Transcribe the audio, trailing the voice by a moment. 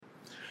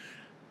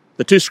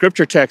The two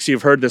scripture texts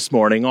you've heard this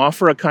morning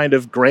offer a kind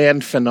of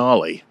grand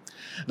finale.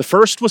 The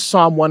first was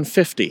Psalm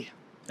 150.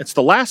 It's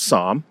the last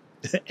psalm,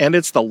 and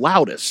it's the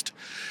loudest.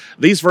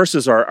 These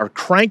verses are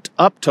cranked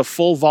up to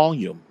full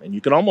volume, and you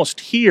can almost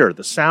hear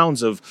the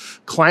sounds of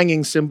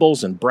clanging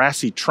cymbals and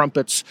brassy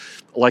trumpets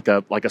like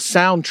a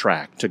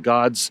soundtrack to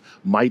God's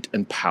might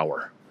and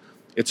power.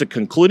 It's a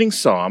concluding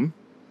psalm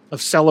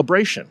of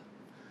celebration.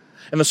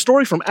 And the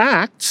story from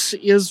Acts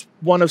is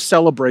one of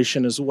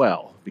celebration as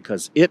well,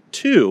 because it,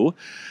 too,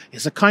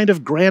 is a kind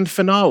of grand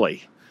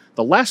finale,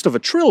 the last of a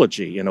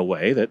trilogy, in a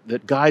way,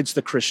 that guides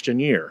the Christian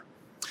year.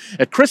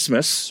 At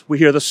Christmas, we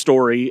hear the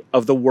story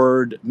of the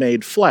Word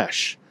made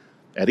flesh.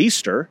 At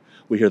Easter,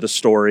 we hear the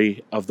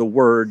story of the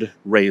Word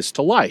raised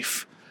to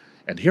life.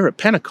 And here at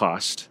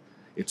Pentecost,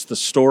 it's the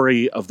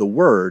story of the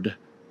Word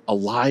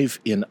alive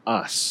in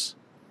us.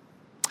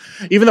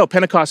 Even though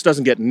Pentecost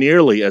doesn't get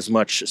nearly as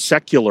much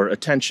secular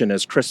attention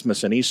as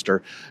Christmas and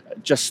Easter,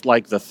 just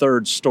like the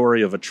third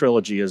story of a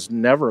trilogy is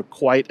never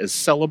quite as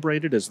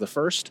celebrated as the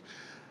first,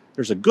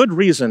 there's a good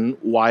reason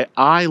why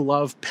I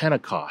love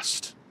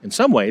Pentecost. In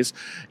some ways,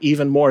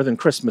 even more than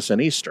Christmas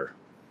and Easter,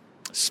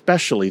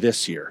 especially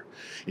this year.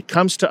 It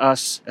comes to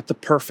us at the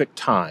perfect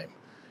time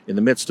in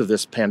the midst of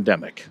this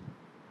pandemic.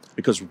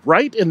 Because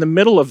right in the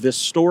middle of this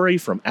story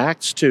from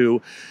Acts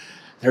 2,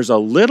 there's a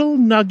little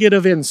nugget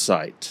of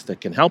insight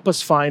that can help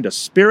us find a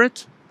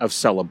spirit of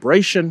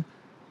celebration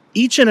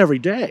each and every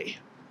day.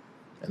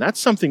 And that's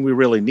something we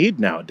really need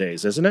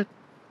nowadays, isn't it?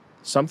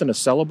 Something to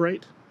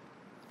celebrate.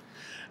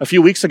 A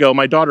few weeks ago,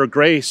 my daughter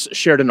Grace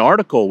shared an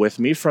article with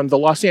me from the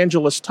Los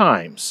Angeles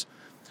Times.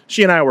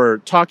 She and I were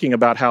talking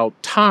about how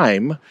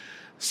time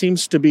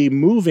seems to be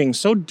moving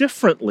so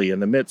differently in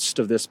the midst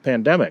of this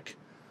pandemic.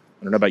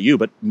 I don't know about you,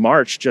 but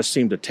March just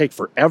seemed to take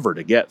forever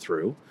to get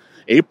through.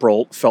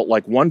 April felt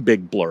like one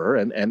big blur,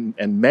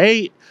 and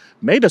May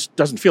just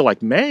doesn't feel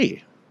like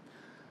May.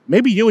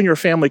 Maybe you and your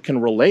family can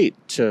relate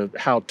to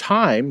how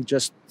time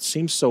just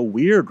seems so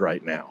weird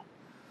right now.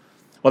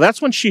 Well,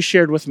 that's when she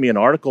shared with me an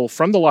article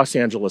from the Los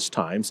Angeles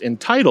Times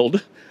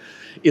entitled,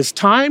 "Is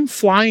Time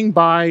Flying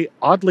By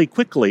Oddly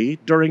Quickly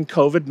During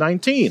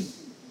COVID-19?"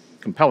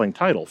 Compelling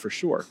title, for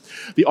sure.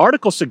 The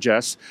article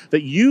suggests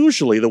that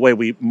usually the way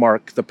we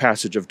mark the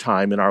passage of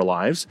time in our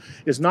lives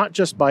is not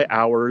just by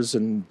hours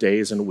and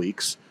days and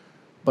weeks,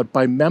 but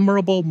by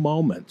memorable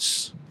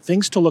moments,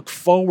 things to look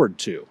forward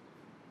to,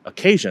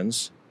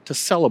 occasions to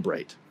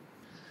celebrate.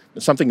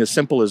 Something as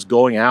simple as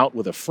going out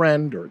with a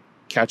friend, or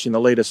catching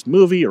the latest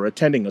movie, or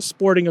attending a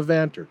sporting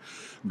event, or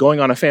going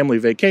on a family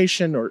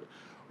vacation, or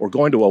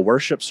going to a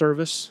worship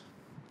service.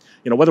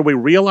 Whether we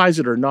realize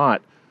it or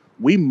not,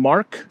 we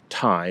mark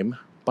time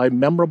by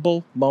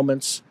memorable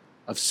moments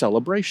of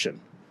celebration.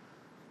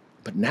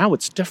 But now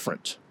it's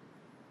different.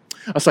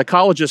 A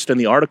psychologist in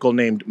the article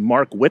named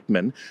Mark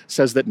Whitman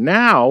says that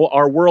now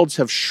our worlds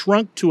have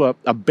shrunk to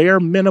a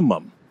bare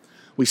minimum.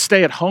 We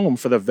stay at home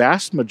for the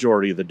vast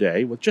majority of the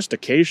day with just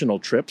occasional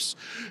trips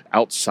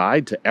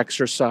outside to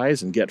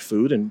exercise and get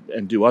food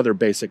and do other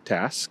basic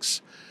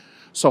tasks.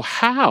 So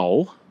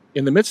how,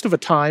 in the midst of a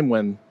time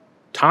when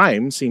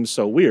time seems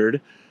so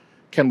weird,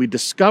 can we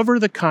discover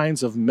the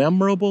kinds of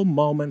memorable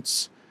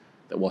moments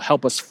that will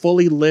help us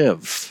fully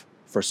live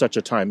for such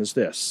a time as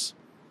this?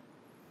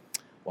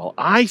 Well,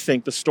 I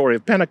think the story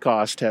of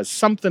Pentecost has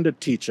something to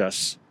teach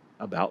us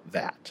about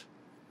that.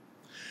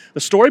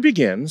 The story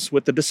begins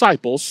with the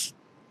disciples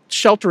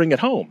sheltering at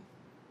home,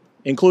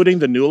 including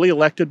the newly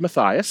elected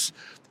Matthias,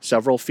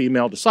 several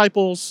female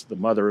disciples, the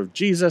mother of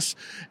Jesus,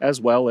 as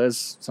well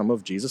as some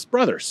of Jesus'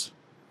 brothers.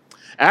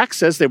 Acts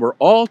says they were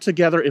all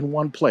together in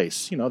one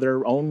place,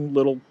 their own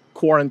little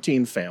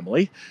quarantine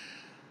family.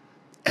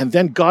 And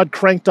then God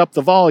cranked up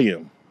the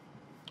volume.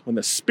 When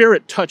the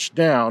Spirit touched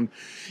down,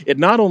 it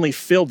not only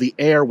filled the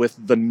air with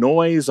the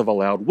noise of a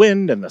loud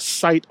wind and the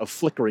sight of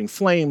flickering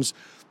flames,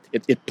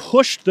 it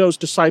pushed those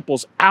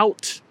disciples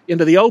out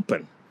into the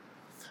open.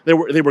 They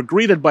were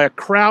greeted by a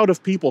crowd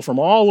of people from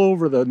all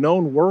over the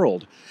known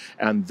world.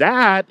 And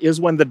that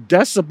is when the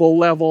decibel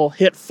level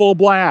hit full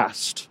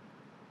blast.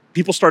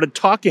 People started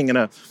talking in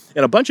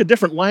a bunch of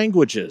different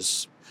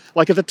languages,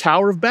 like at the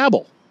Tower of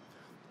Babel,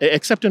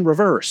 except in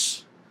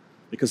reverse.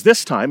 Because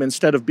this time,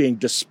 instead of being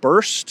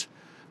dispersed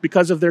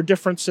because of their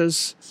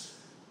differences,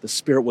 the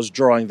Spirit was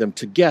drawing them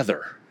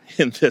together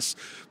in this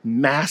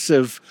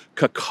massive,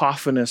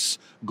 cacophonous,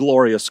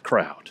 glorious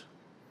crowd.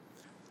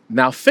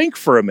 Now think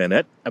for a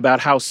minute about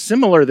how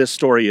similar this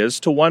story is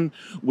to one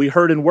we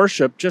heard in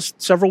worship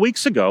just several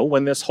weeks ago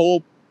when this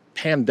whole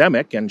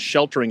pandemic and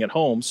sheltering at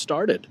home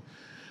started.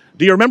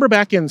 Do you remember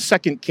back in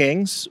 2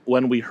 Kings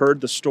when we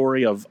heard the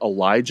story of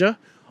Elijah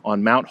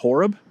on Mount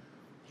Horeb?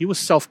 He was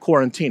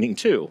self-quarantining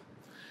too.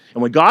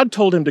 And when God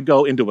told him to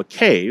go into a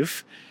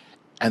cave,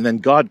 and then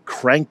God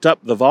cranked up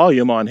the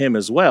volume on him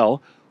as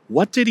well,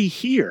 what did he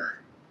hear?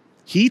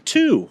 He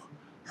too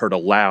heard a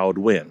loud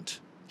wind.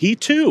 He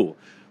too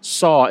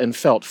saw and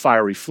felt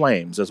fiery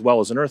flames as well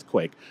as an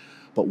earthquake.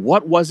 But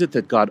what was it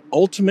that God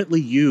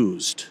ultimately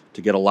used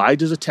to get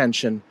Elijah's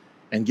attention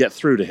and get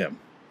through to him?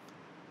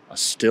 A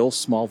still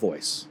small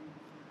voice.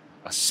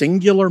 a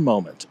singular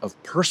moment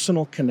of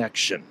personal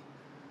connection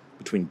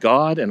between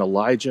God and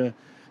Elijah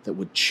that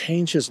would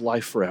change his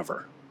life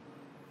forever.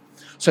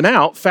 So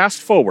now, fast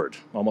forward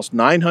almost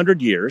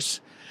 900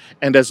 years,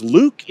 and as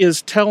Luke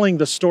is telling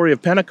the story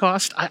of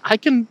Pentecost, I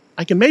can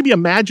maybe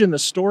imagine the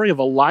story of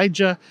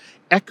Elijah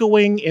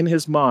echoing in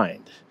his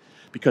mind,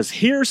 because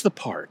here's the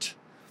part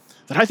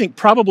that I think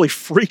probably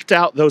freaked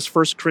out those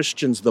first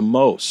Christians the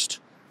most.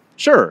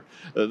 Sure,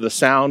 the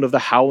sound of the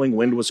howling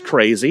wind was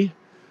crazy,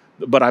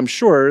 but I'm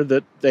sure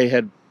that they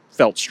had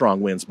felt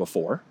strong winds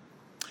before.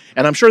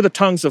 And I'm sure the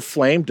tongues of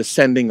flame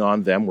descending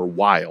on them were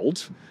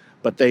wild,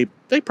 but they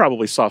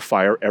probably saw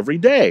fire every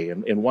day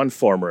in one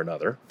form or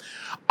another.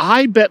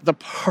 I bet the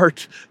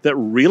part that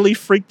really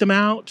freaked them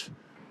out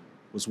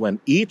was when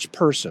each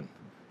person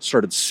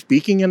started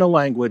speaking in a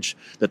language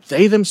that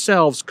they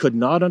themselves could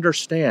not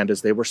understand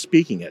as they were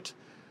speaking it.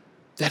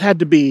 That had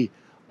to be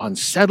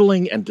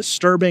unsettling and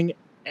disturbing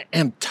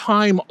and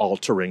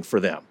time-altering for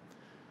them.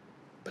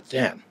 But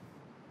then,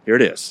 here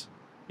it is,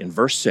 in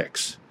verse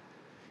 6,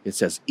 it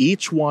says,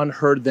 each one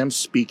heard them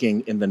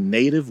speaking in the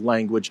native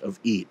language of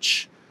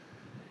each.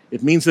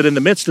 It means that in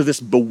the midst of this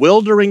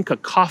bewildering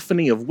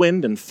cacophony of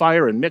wind and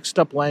fire and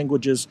mixed-up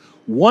languages,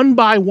 one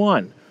by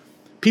one,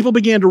 people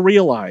began to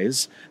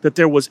realize that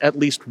there was at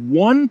least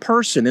one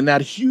person in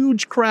that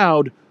huge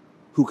crowd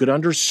who could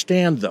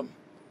understand them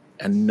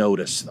and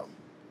notice them.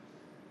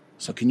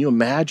 So can you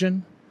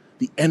imagine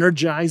the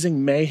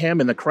energizing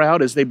mayhem in the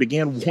crowd as they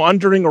began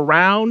wandering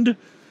around,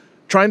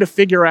 trying to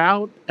figure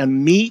out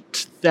and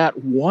meet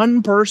that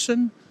one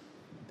person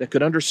that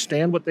could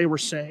understand what they were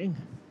saying?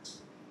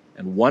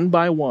 And one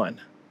by one,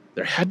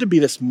 there had to be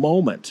this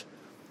moment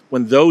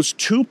when those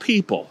two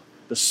people,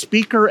 the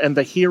speaker and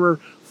the hearer,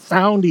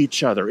 found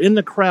each other in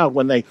the crowd,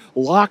 when they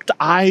locked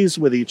eyes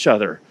with each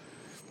other.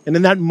 And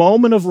in that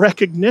moment of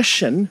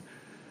recognition,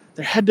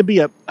 there had to be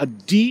a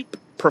deep,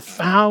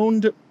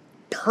 profound,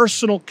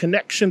 personal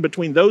connection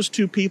between those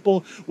two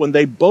people when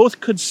they both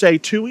could say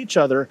to each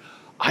other,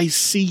 I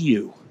see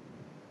you,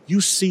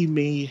 you see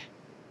me,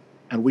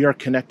 and we are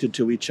connected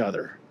to each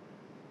other.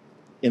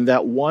 In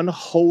that one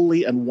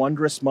holy and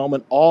wondrous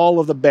moment, all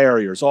of the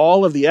barriers,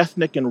 all of the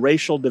ethnic and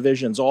racial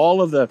divisions,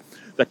 all of the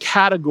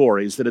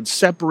categories that had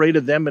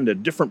separated them into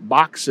different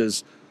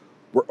boxes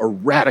were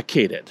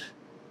eradicated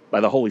by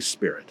the Holy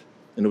Spirit.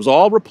 And it was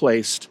all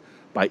replaced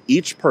by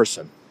each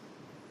person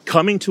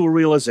coming to a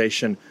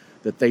realization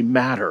that they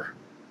matter,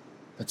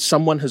 that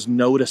someone has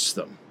noticed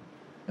them,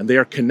 and they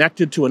are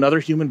connected to another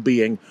human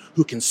being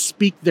who can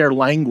speak their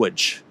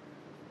language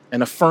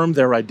and affirm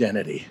their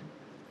identity.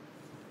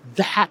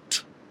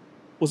 That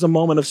was a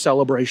moment of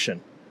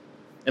celebration.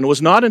 And it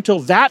was not until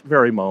that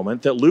very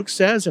moment that Luke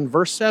says in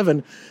verse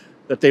 7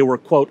 that they were,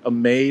 quote,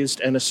 amazed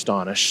and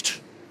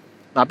astonished.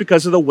 Not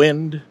because of the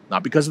wind,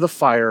 not because of the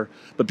fire,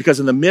 but because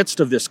in the midst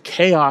of this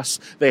chaos,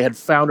 they had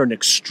found an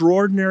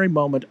extraordinary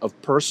moment of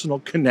personal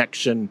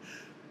connection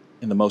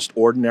in the most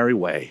ordinary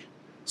way,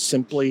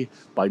 simply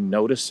by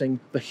noticing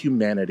the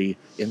humanity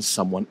in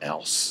someone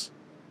else.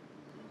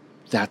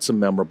 That's a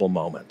memorable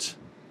moment.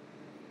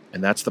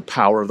 And that's the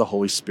power of the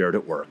Holy Spirit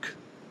at work.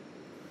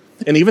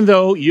 And even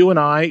though you and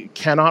I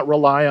cannot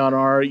rely on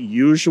our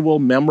usual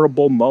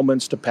memorable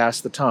moments to pass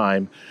the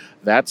time,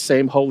 that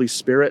same Holy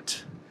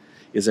Spirit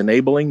is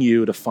enabling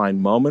you to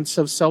find moments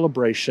of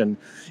celebration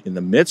in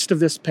the midst of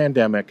this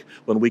pandemic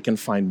when we can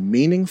find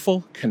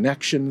meaningful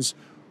connections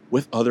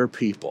with other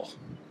people.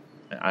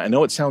 I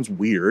know it sounds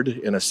weird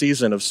in a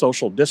season of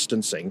social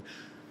distancing,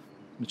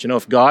 but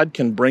if God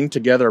can bring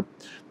together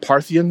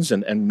Parthians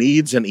and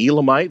Medes and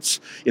Elamites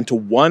into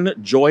one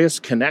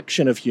joyous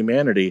connection of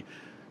humanity,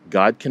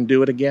 God can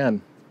do it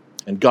again.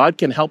 And God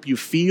can help you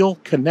feel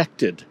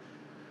connected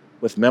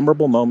with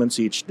memorable moments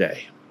each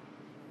day.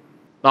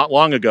 Not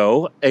long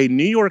ago, a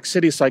New York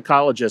City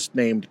psychologist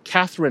named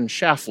Katherine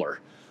Schaffler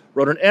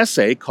wrote an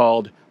essay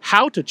called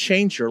How to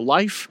Change Your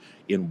Life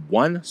in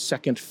 1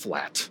 Second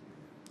Flat.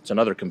 It's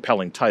another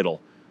compelling title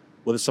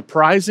with a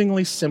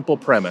surprisingly simple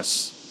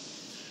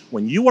premise.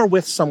 When you are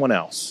with someone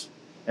else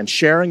and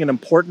sharing an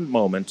important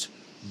moment,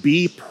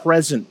 be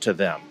present to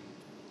them.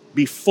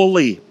 Be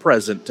fully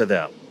present to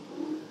them.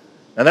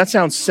 Now that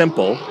sounds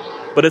simple,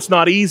 but it's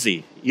not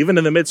easy, even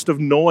in the midst of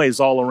noise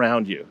all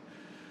around you.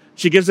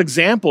 She gives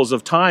examples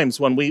of times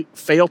when we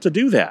fail to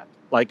do that,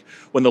 like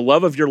when the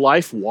love of your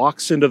life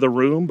walks into the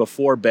room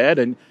before bed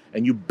and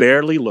you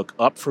barely look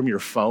up from your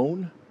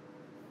phone.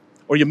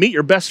 Or you meet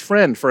your best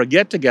friend for a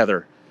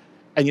get-together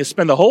and you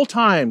spend the whole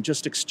time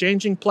just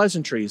exchanging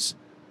pleasantries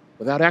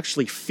without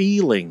actually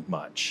feeling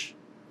much.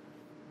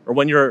 Or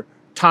when you're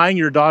tying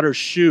your daughter's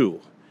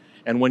shoe,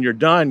 and when you're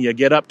done, you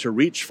get up to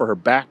reach for her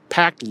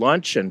packed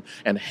lunch and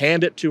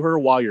hand it to her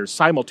while you're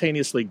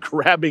simultaneously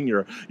grabbing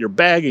your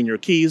bag and your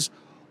keys,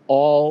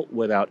 all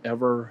without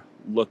ever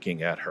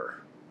looking at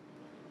her.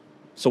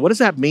 So what does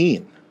that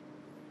mean?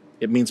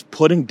 It means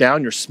putting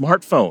down your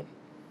smartphone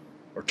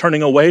or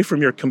turning away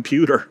from your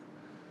computer.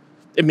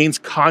 It means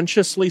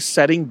consciously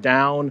setting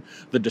down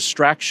the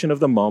distraction of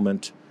the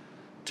moment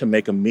to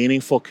make a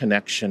meaningful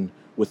connection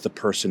with the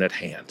person at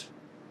hand.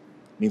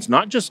 It means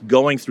not just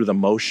going through the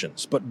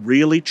motions, but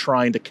really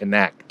trying to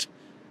connect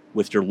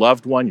with your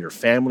loved one, your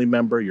family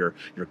member, your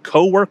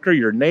coworker,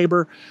 your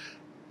neighbor,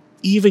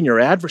 even your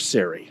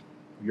adversary,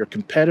 your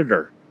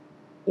competitor,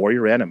 or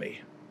your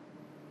enemy.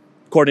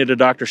 According to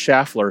Dr.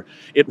 Schaffler,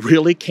 it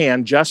really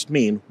can just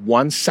mean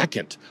 1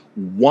 second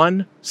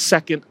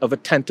of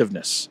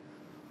attentiveness.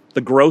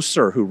 The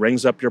grocer who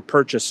rings up your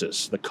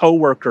purchases, the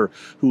coworker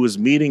who is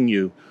meeting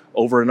you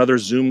over another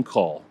Zoom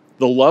call,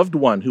 the loved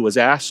one who has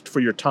asked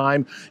for your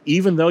time,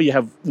 even though you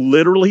have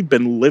literally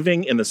been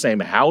living in the same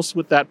house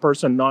with that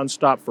person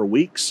nonstop for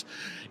weeks.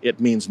 It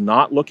means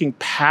not looking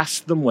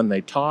past them when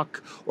they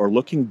talk, or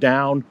looking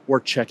down, or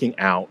checking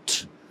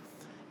out.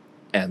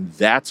 And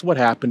that's what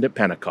happened at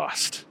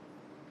Pentecost,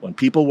 when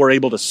people were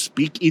able to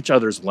speak each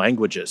other's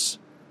languages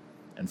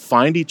and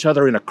find each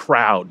other in a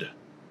crowd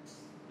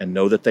and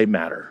know that they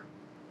matter.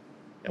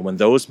 And when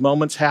those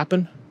moments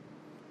happen,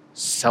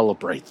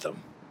 celebrate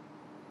them.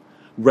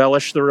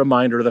 Relish the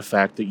reminder of the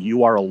fact that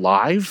you are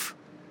alive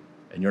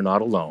and you're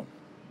not alone.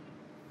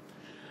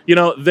 You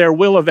know, there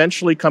will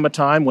eventually come a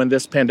time when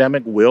this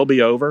pandemic will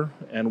be over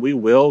and we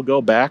will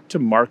go back to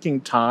marking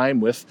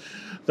time with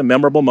the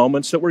memorable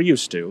moments that we're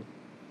used to.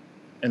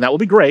 And that will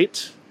be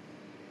great.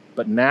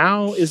 But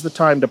now is the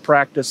time to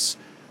practice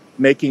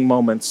making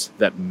moments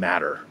that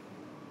matter.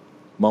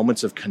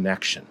 Moments of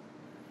connection.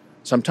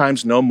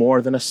 Sometimes no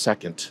more than a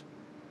second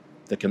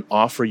that can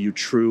offer you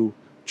true,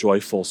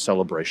 joyful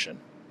celebration.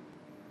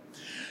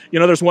 You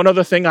know, there's one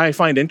other thing I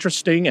find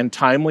interesting and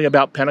timely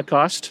about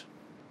Pentecost.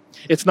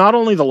 It's not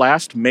only the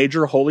last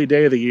major holy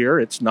day of the year,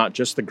 it's not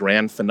just the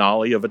grand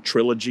finale of a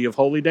trilogy of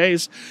holy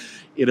days,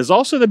 it is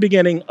also the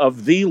beginning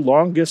of the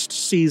longest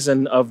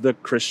season of the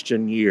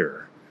Christian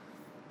year.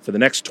 For the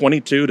next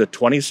 22 to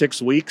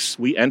 26 weeks,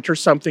 we enter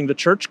something the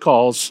church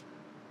calls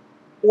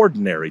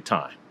ordinary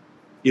time.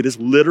 It is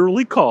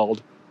literally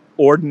called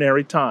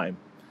ordinary time.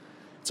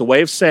 It's a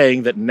way of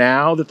saying that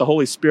now that the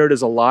Holy Spirit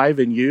is alive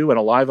in you and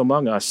alive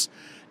among us,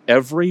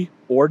 every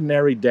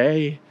ordinary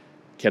day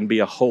can be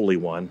a holy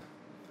one.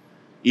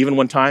 Even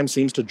when time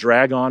seems to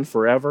drag on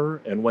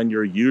forever and when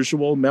your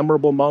usual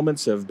memorable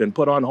moments have been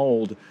put on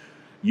hold,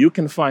 you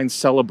can find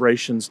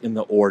celebrations in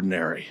the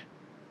ordinary.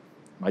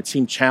 It might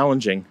seem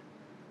challenging,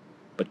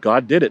 but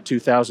God did it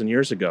 2,000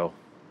 years ago,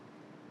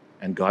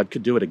 and God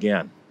could do it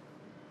again.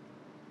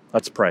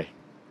 Let's pray.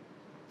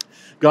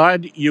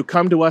 God, you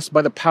come to us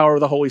by the power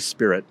of the Holy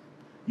Spirit.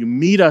 You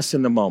meet us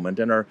in the moment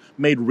and are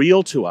made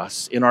real to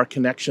us in our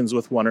connections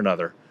with one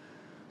another.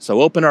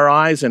 So open our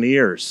eyes and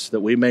ears that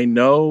we may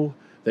know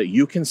that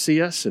you can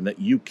see us and that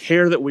you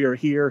care that we are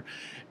here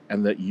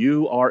and that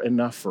you are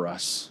enough for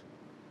us.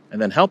 And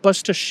then help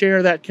us to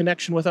share that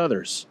connection with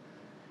others.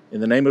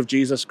 In the name of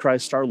Jesus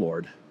Christ our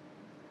Lord.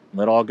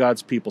 Let all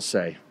God's people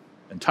say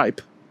and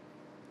type,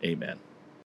 Amen.